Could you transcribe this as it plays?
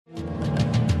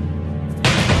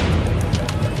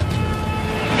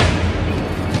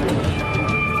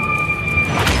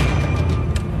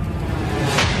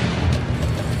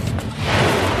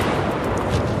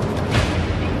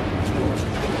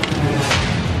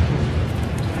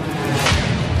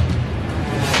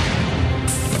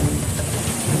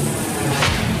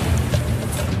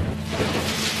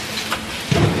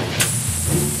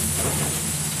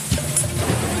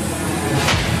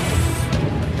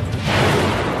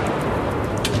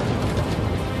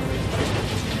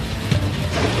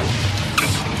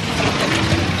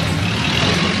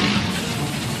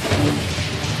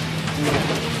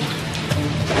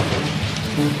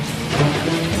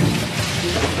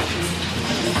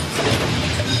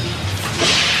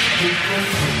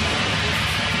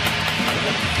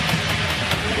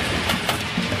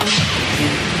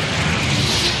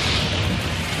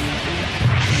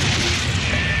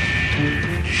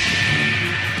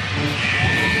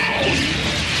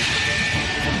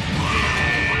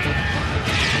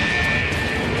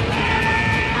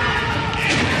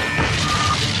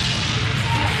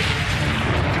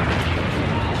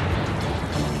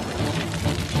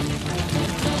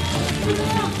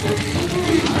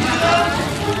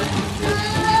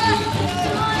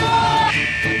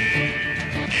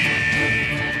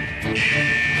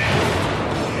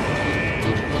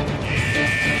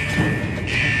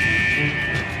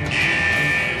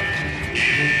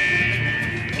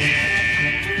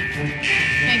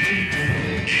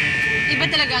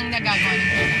Ang nagagawa ng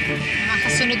pera.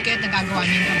 Nakakasunod kayo at nagagawa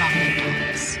niyo yung trabaho ng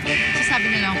Diaz. Sasabi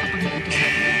na lang ako kapag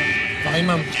nautusan. Okay,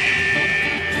 ma'am.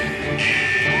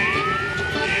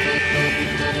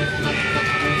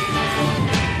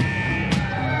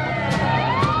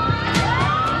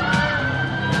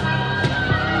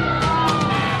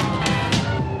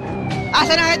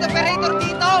 Asa na head operator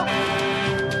dito?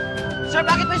 Sir,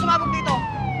 bakit may sumabog dito?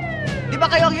 Di ba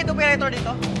kayo ang head operator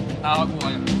dito? Tawag mo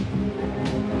kayo.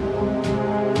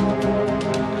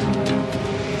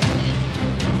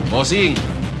 Bossing,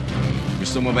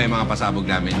 gusto mo ba yung mga pasabog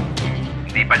namin?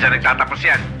 Hindi pa siya nagtatapos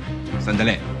yan.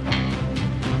 Sandali.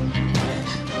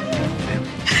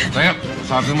 Kaya,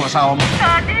 sabi mo asawa mo.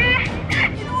 Daddy!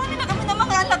 Inuwi na kami ng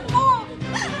mga anak mo!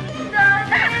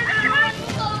 Daddy!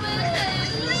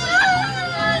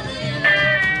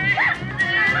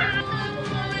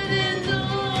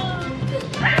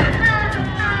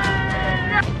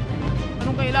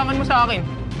 Anong kailangan mo sa akin?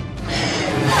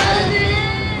 Daddy!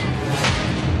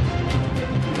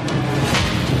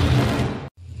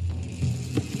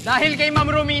 Dahil kay Ma'am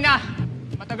Romina,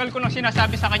 matagal ko nang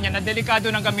sinasabi sa kanya na delikado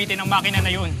nang gamitin ang makina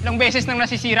na yun. Ilang beses nang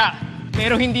nasisira,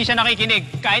 pero hindi siya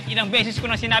nakikinig. Kahit ilang beses ko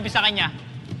nang sinabi sa kanya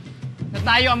na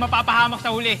tayo ang mapapahamak sa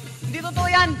huli. Hindi totoo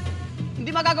yan.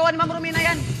 Hindi magagawa ni Ma'am Romina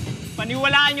yan.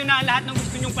 Paniwalaan nyo na ang lahat ng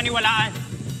gusto nyong paniwalaan.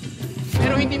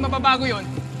 Pero hindi mababago yon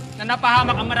na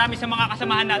napahamak ang marami sa mga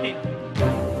kasamahan natin.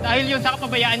 Dahil yun sa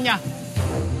kapabayaan niya.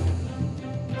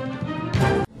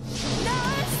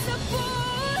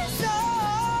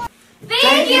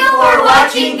 Thank you for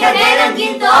watching Kadenang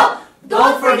Ginto.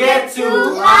 Don't forget to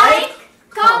like,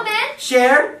 comment,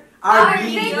 Share our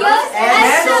videos,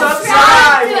 and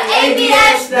subscribe to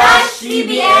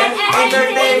ABS-CBN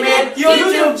Entertainment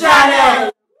YouTube channel.